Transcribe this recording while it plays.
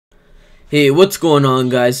Hey, what's going on,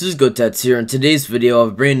 guys? This is Kotetsu here. In today's video, I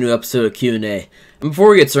have a brand new episode of Q&A. And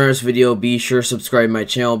before we get started this video, be sure to subscribe to my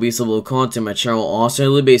channel, be able to content my channel on a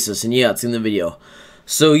daily basis. And yeah, it's in the video.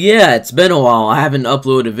 So yeah, it's been a while. I haven't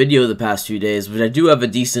uploaded a video the past few days, but I do have a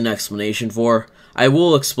decent explanation for. I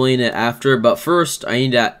will explain it after, but first, I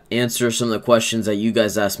need to answer some of the questions that you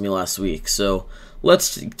guys asked me last week. So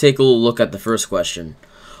let's take a little look at the first question.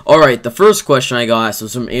 Alright, the first question I got asked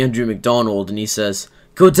was from Andrew McDonald, and he says,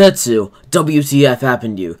 Kotetsu, WTF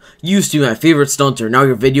happened to you? You used to be my favorite stunter, now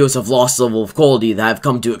your videos have lost the level of quality that I've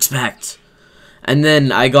come to expect. And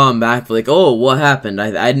then I got him back like, oh, what happened?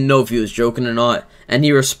 I didn't know if he was joking or not. And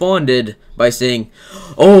he responded by saying,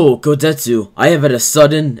 oh, Kotetsu, I have had a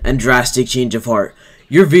sudden and drastic change of heart.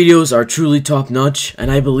 Your videos are truly top-notch,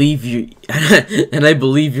 and I believe you're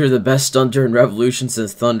the best stunter in Revolution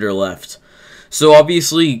since Thunder left. So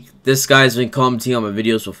obviously, this guy's been commenting on my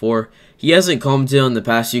videos before. He hasn't commented on the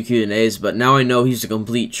past few Q&As, but now I know he's a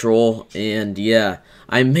complete troll, and yeah,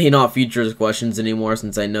 I may not feature his questions anymore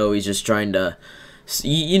since I know he's just trying to,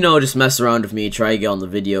 you know, just mess around with me, try to get on the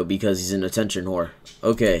video because he's an attention whore.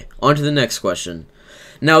 Okay, on to the next question.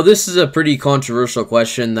 Now, this is a pretty controversial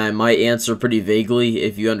question that I might answer pretty vaguely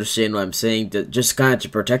if you understand what I'm saying, just kind of to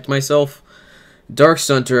protect myself. Dark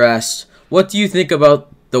Stunter asked, what do you think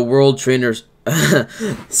about the World Trainers...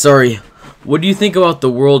 What do you think about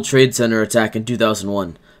the World Trade Center attack in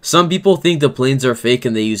 2001? Some people think the planes are fake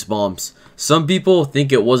and they use bombs. Some people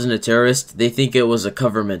think it wasn't a terrorist, they think it was a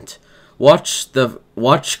government. Watch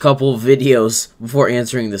couple videos before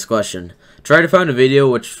answering this question. Try to find a video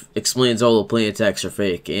which explains all the plane attacks are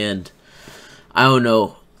fake, and I don't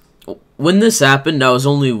know. When this happened, I was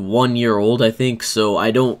only 1 year old, I think, so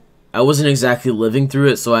I wasn't exactly living through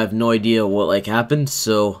it, so I have no idea what happened,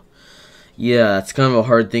 so yeah, it's kind of a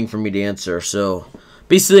hard thing for me to answer. So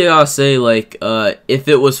basically I'll say if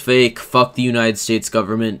it was fake, fuck the United States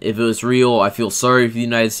government. If it was real, I feel sorry for the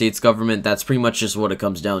United States government. That's pretty much just what it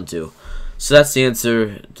comes down to. So that's the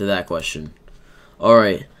answer to that question.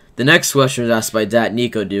 Alright, the next question was asked by Dat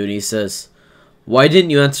Nico Dude. He says, why didn't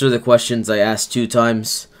you answer the questions I asked 2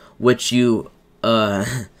 times? Which you,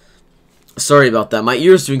 sorry about that. My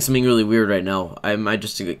ear's doing something really weird right now. I might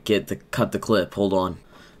just get to cut the clip. Hold on.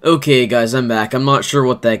 Okay, guys, I'm back. I'm not sure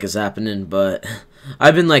what the heck is happening, but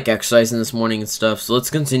I've been, exercising this morning and stuff, so let's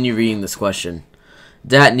continue reading this question.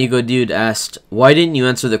 Dat Nico Dude asked, why didn't you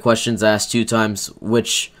answer the questions I asked 2 times,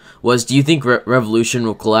 which was, do you think Revolution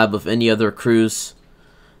will collab with any other crews?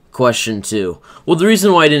 Question 2. Well, the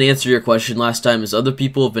reason why I didn't answer your question last time is other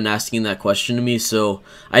people have been asking that question to me, so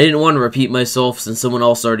I didn't want to repeat myself since someone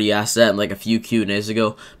else already asked that in, a few Q&As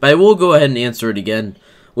ago, but I will go ahead and answer it again.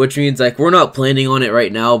 Which means, we're not planning on it right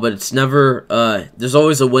now, but it's never, there's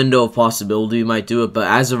always a window of possibility we might do it, but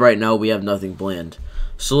as of right now, we have nothing planned.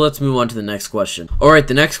 So let's move on to the next question. Alright,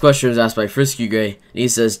 the next question was asked by Frisky Gray, and he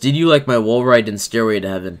says, did you like my wall ride in Stairway to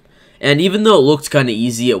Heaven? And even though it looked kind of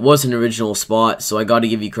easy, it was an original spot, so I gotta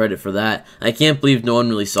give you credit for that. I can't believe no one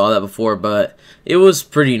really saw that before, but it was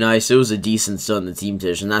pretty nice. It was a decent stunt in the team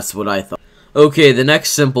dish, and that's what I thought. Okay, the next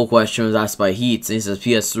simple question was asked by Heats, and he says,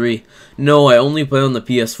 PS3. No, I only play on the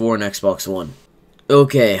PS4 and Xbox One.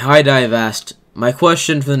 Okay, High Dive asked, my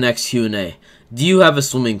question for the next Q&A. Do you have a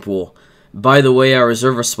swimming pool? By the way, I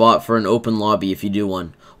reserve a spot for an open lobby if you do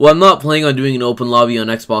one. Well, I'm not planning on doing an open lobby on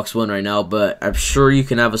Xbox One right now, but I'm sure you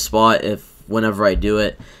can have a spot whenever I do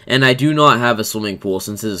it. And I do not have a swimming pool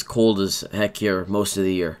since it is cold as heck here most of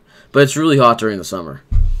the year. But it's really hot during the summer.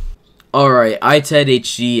 Alright,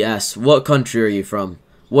 iTedHD asks, what country are you from?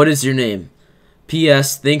 What is your name?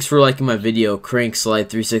 P.S. Thanks for liking my video,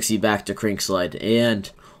 Crankslide360 back to Crankslide.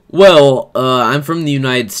 And, well, I'm from the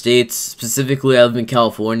United States. Specifically, I live in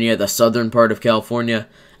California, the southern part of California.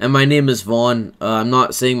 And my name is Vaughn. I'm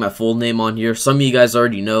not saying my full name on here. Some of you guys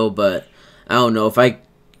already know, but I don't know. If I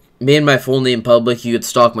made my full name public, you could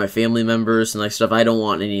stalk my family members and stuff. I don't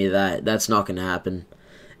want any of that. That's not going to happen.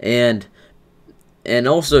 And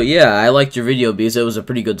also, yeah, I liked your video because it was a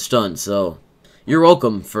pretty good stunt, so you're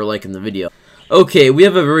welcome for liking the video. Okay, we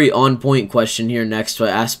have a very on-point question here next,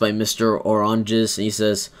 asked by Mr. Oranges, and he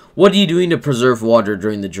says, what are you doing to preserve water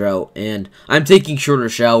during the drought? And I'm taking shorter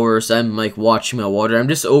showers, I'm, watching my water. I'm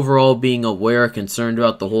just overall being aware and concerned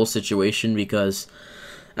about the whole situation because,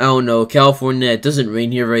 I don't know, California, it doesn't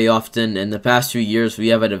rain here very often, and the past few years we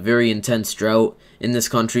have had a very intense drought in this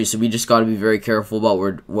country, so we just got to be very careful about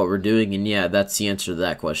what we're doing, and yeah, that's the answer to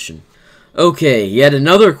that question. Okay, yet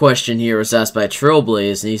another question here was asked by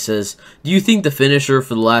Trailblaze, and he says, do you think the finisher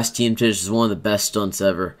for the last Team Tish is one of the best stunts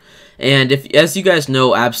ever? And as you guys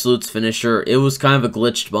know, Absolute's finisher, it was kind of a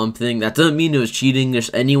glitched bump thing. That doesn't mean it was cheating,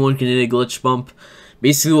 anyone can hit a glitch bump,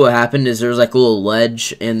 Basically what happened is there's like a little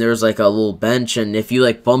ledge and there's like a little bench, and if you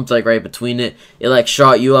like bumped like right between it, it like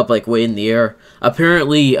shot you up like way in the air.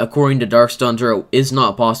 Apparently, according to Dark Stunter, it is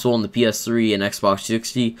not possible on the PS3 and Xbox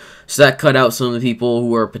 360, so that cut out some of the people who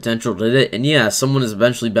were potential to hit it. And yeah, someone is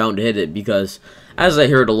eventually bound to hit it because, as I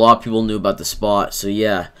heard, a lot of people knew about the spot. So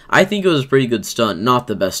yeah, I think it was a pretty good stunt, not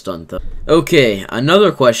the best stunt though. Okay,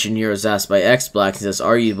 another question here is asked by XBlack. It says,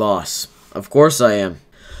 "Are you boss?" Of course I am.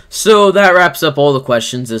 So that wraps up all the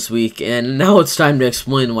questions this week, and now it's time to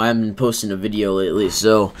explain why I've been posting a video lately.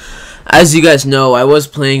 So, as you guys know, I was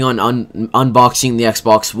planning on unboxing the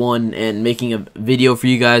Xbox One and making a video for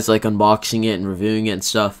you guys, like unboxing it and reviewing it and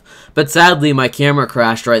stuff. But sadly, my camera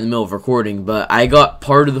crashed right in the middle of recording, but I got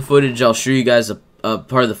part of the footage. I'll show you guys a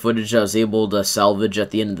part of the footage I was able to salvage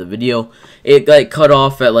at the end of the video. It like cut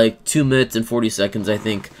off at like 2 minutes and 40 seconds, I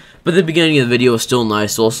think. But the beginning of the video was still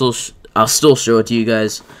nice, so I'll still show it to you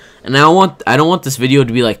guys. And I don't want this video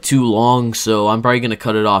to be like too long, so I'm probably gonna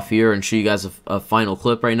cut it off here and show you guys a final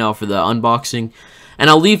clip right now for the unboxing.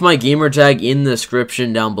 And I'll leave my gamer tag in the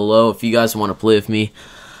description down below if you guys want to play with me.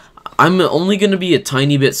 I'm only gonna be a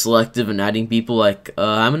tiny bit selective in adding people. Like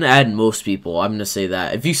I'm gonna add most people. I'm gonna say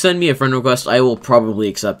that if you send me a friend request, I will probably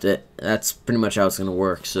accept it. That's pretty much how it's gonna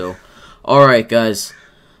work. So, all right, guys.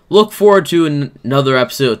 Look forward to another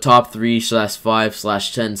episode of Top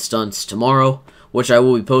 3/5/10 Stunts tomorrow, which I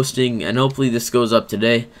will be posting, and hopefully this goes up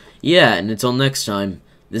today. Yeah, and until next time,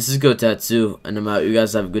 this is Kotetsu, and I'm out. You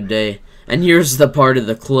guys have a good day. And here's the part of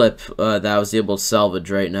the clip that I was able to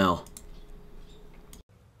salvage right now.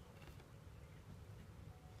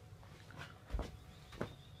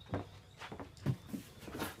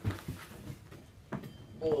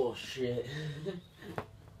 Oh, shit.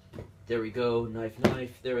 There we go. Knife,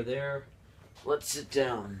 knife. There. Let's sit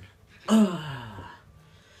down.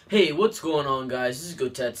 Hey, what's going on, guys? This is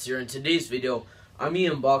Kotetsu here. In today's video, I'm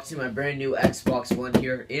unboxing my brand new Xbox One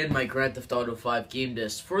here and my Grand Theft Auto 5 game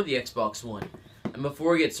disc for the Xbox One. And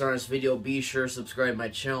before we get started on this video, be sure to subscribe to my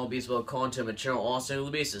channel, be as well content on my channel on a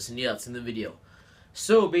daily basis. And yeah, it's in the video.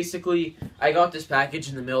 So basically, I got this package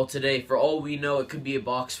in the mail today. For all we know, it could be a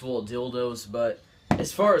box full of dildos, but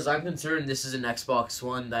as far as I'm concerned, this is an Xbox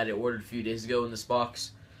One that I ordered a few days ago in this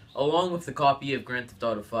box, along with the copy of Grand Theft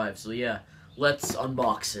Auto 5. So yeah, let's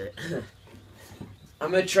unbox it.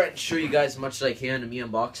 I'm going to try to show you guys as much as I can of me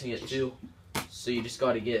unboxing it too. So you just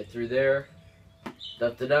got to get it through there.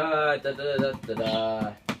 Da-da-da,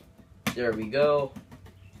 da-da-da-da-da. There we go.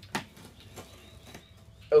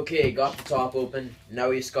 Okay, got the top open. Now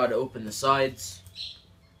we just got to open the sides.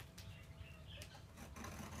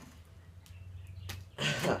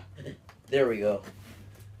 There we go.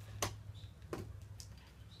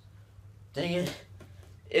 Dang it.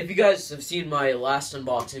 If you guys have seen my last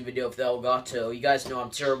unboxing video of the Elgato, you guys know I'm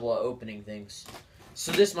terrible at opening things.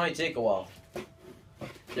 So this might take a while.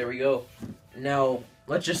 There we go. Now,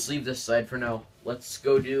 let's just leave this side for now. Let's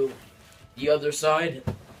go do the other side.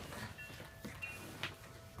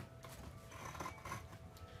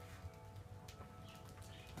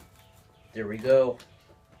 There we go.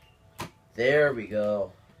 There we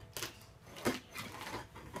go.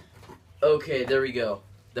 Okay, there we go.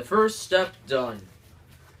 The first step done.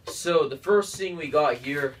 So, the first thing we got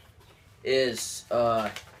here is,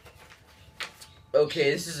 okay,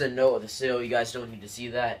 this is a note of the sale. You guys don't need to see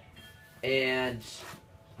that. And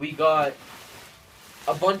we got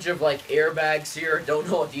a bunch of, like, airbags here. Don't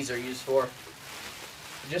know what these are used for.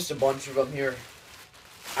 Just a bunch of them here.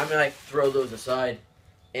 I'm gonna, like, throw those aside.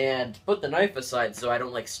 And put the knife aside so I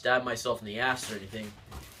don't, like, stab myself in the ass or anything.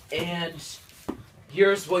 And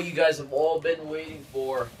here's what you guys have all been waiting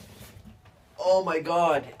for. Oh my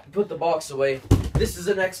god. Put the box away. This is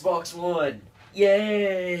an Xbox One.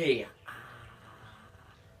 Yay!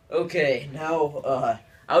 Okay, now,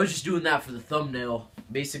 I was just doing that for the thumbnail.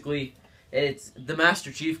 Basically, it's the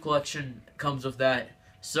Master Chief Collection comes with that.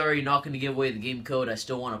 Sorry, not going to give away the game code. I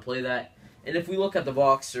still want to play that. And if we look at the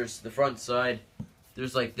box, there's the front side.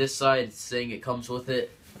 There's like this side saying it comes with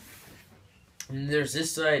it. And there's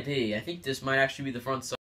this side. Hey, I think this might actually be the front side.